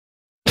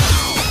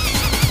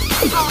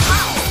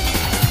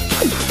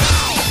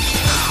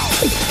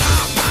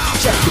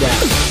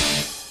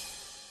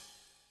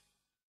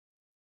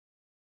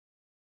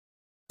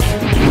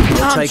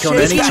We'll take on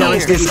any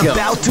challenge that you got.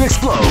 About to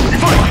explode.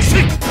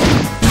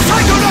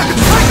 Psycho Knuckle!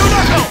 Psycho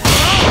Knuckle!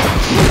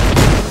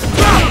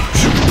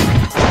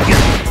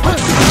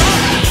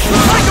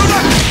 Psycho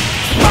Knuckle!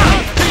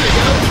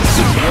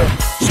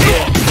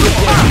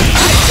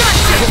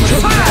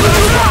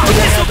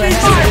 This'll be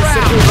my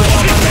round!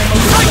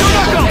 Psycho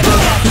Knuckle!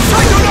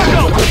 Psycho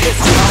Knuckle!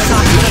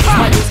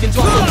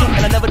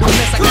 And I never do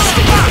miss, I can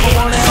stick it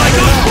on it.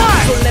 Psycho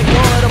Splash! So let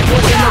go of the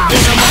poison of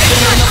venom.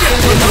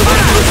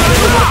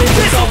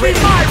 This'll be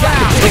my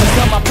round! Things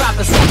on my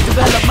prophecy,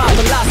 develop my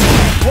philosophy.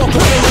 Walk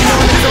away in the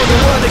morning, show the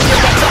world to get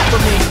back up for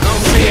me.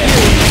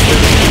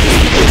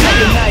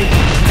 Tonight,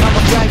 I'm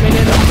a fragment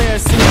in the mirror,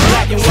 seeing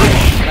black and white.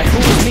 Like who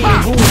is me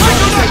and who is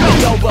gonna take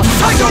me over?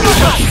 I show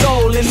my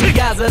soul in the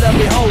eyes of the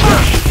beholder.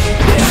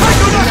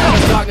 Now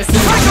the darkness in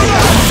the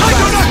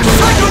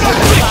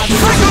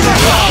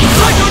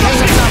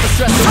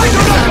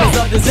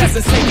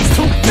say these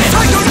two men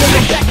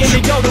living back in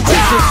the older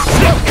pictures.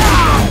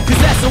 Cause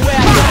that's the way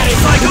I got it.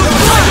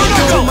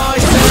 I'm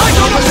always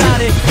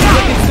about it.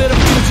 Looking to the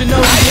future, no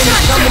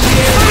beginnings coming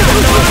here. Even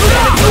though I'm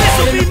standing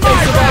tall in the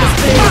face of all this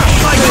things.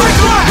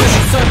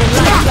 Serving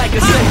life like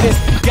a sentence.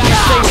 Gotta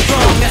stay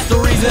strong, that's the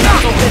reason I'm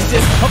so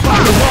vicious.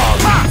 About the wall,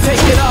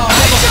 take it all,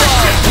 never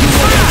fall. You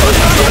looking for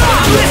the shit, and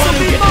I'm the one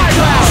who gets the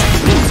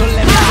crowd. So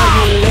let me tell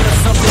you a little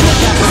something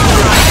about this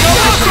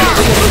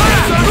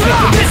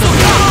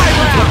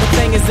But the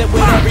thing is that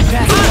with every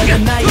passing of the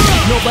night,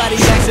 nobody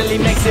actually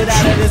makes it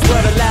out of this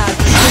world alive.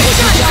 So what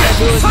you gotta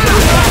do is put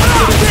it back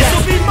to the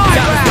test.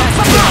 Time is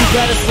passing, you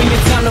better swing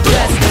it, time to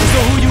bless. So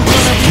who you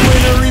gonna be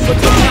when the reaper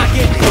come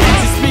knocking?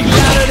 Actions speak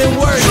louder than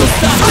words, so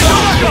stop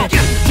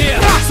talking. Yeah,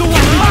 so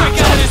when we break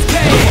out of this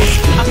cage,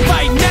 I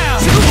fight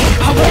now,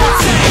 I won't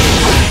change.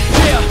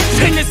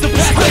 Yeah, and it's the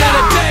best of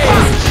the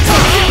days. So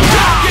get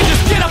back and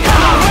just get up on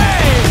my way.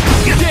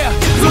 Yeah,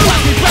 so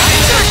watch me break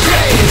out of this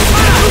cage.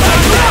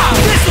 Right now,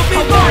 this'll be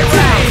my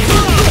rage.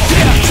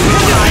 Yeah, and it's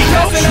the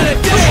best of the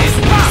days.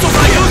 So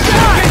I go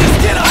down and just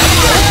get up on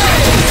my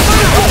way.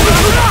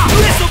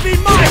 This'll be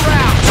my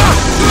round.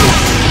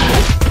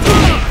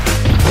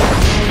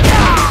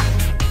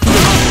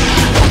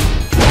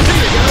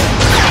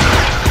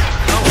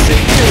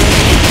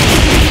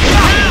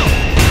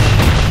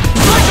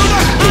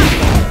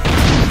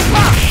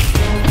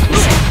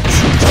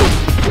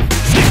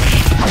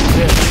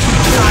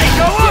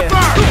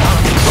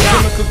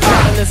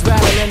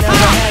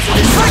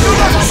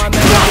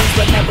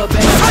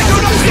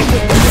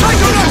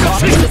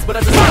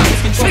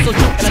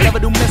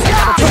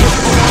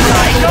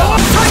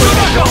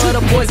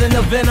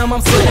 Venom,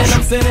 I'm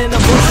sitting the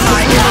bush.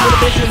 The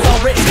vision's all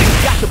written.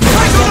 Got the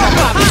price on my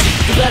pocket.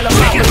 Develop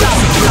my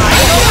philosophy.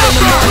 In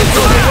the morning,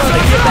 so the world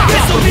to get back.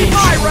 This'll be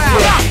my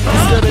round.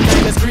 Still the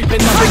name is creeping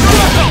up in me.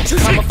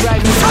 I'm a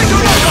fragment in the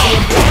mirror,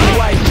 seeing black and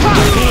white.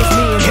 Who's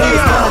me and who's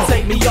gonna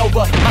take me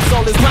over? My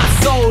soul is my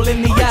soul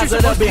in the eyes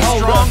of the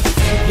beholder.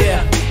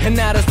 Yeah, and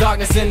now there's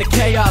darkness in the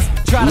chaos.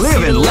 Try to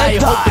see the light,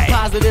 hope the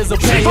positives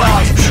will pay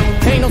off.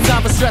 Ain't no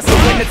time for stress, so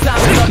when the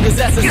time is up,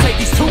 possessors take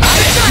these two minutes.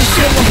 You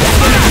still them back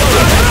in the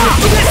shoulder.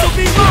 This'll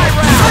be my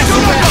round.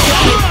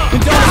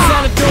 And don't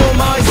sound a doom,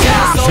 always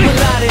got so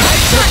melodic.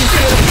 Looking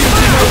to the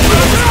future, no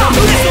one is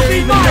coming here.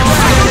 Even though I'm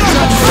standing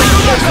tall,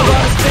 there's a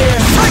lot of fear.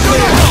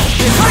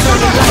 It's a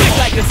certain life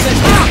like a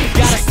sentence.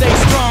 Gotta stay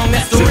strong,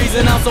 that's the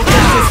reason I'm so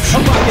vicious.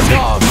 I'm like a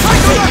dog, I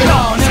take it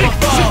all, never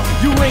fall.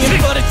 You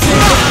ringing for the chick,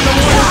 I'm the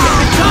one who gets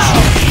the call.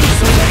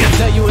 So let me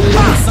tell you a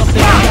little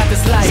something about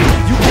this life.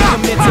 You can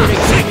commit to the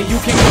game and you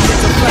can commit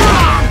to play.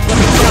 But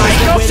the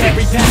time with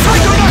every pass of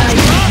the night,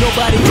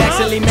 nobody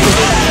actually makes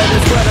it out of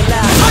this world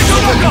alive.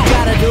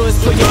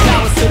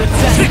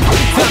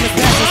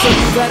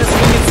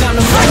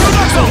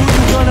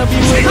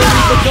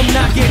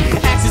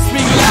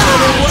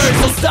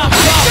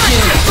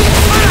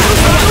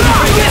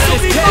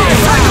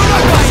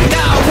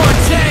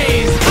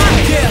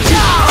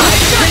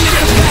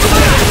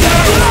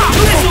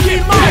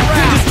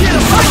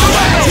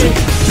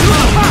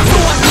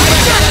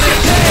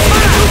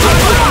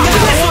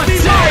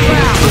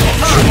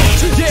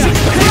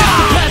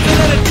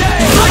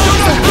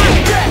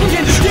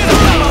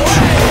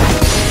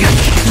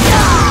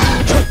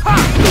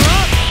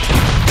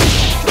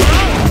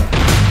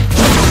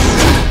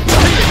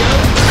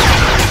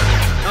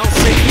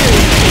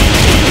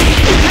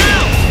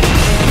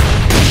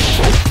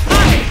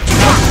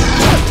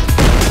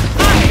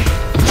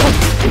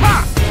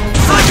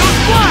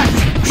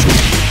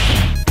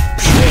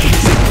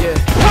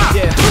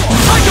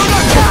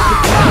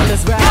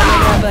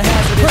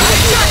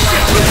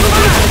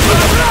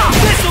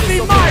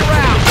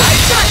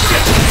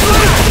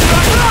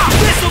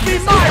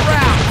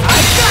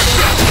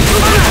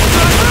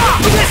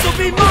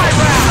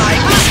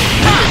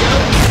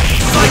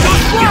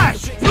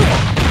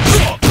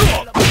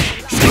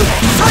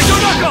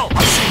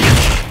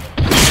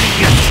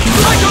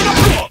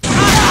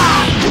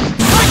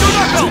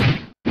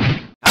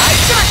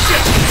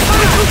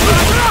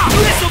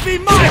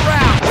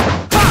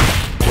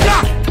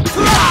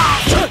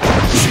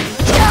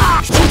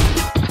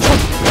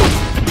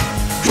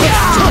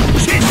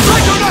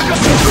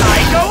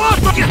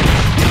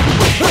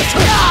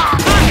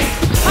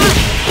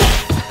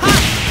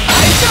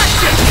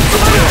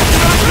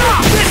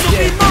 This'll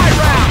be my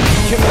round.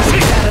 Community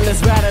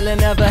catalyst, rattling,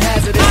 never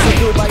hazardous. So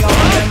do by all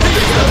my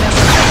memories, but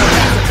never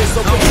hazardous.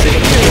 So bring shit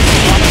to it.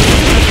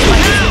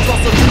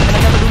 I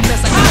never do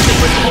mess, I can't get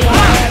rid of it.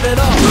 I have it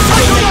all.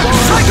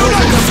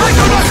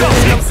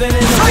 I'm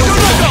sending the voices,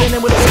 I'm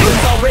spinning with the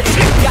visions already.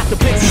 Got the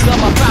pictures of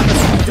my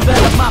prophecy,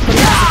 develop my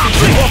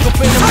philosophy. Walk up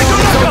in the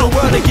morning, show the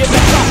world to get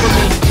back off of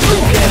me.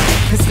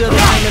 Yeah, it's still the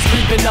time that's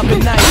creeping up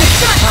at night.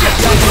 I'm a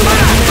young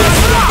man,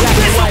 black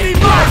and white.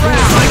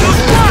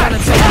 Gotta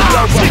take me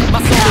over. My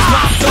soul is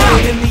my soul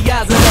in the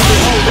eyes of every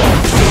beholder.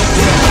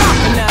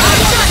 And now I'm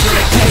in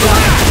the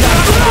chaos.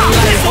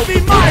 This'll be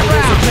my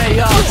round. Pay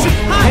off.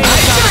 Ain't no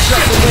time to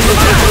stress it when the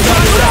people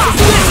are the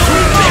lessons.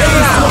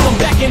 I'm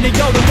back into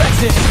your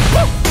direction.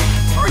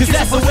 Cause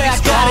that's the way I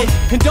got it.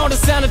 And don't it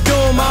sound a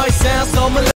doom, always sounds so malicious.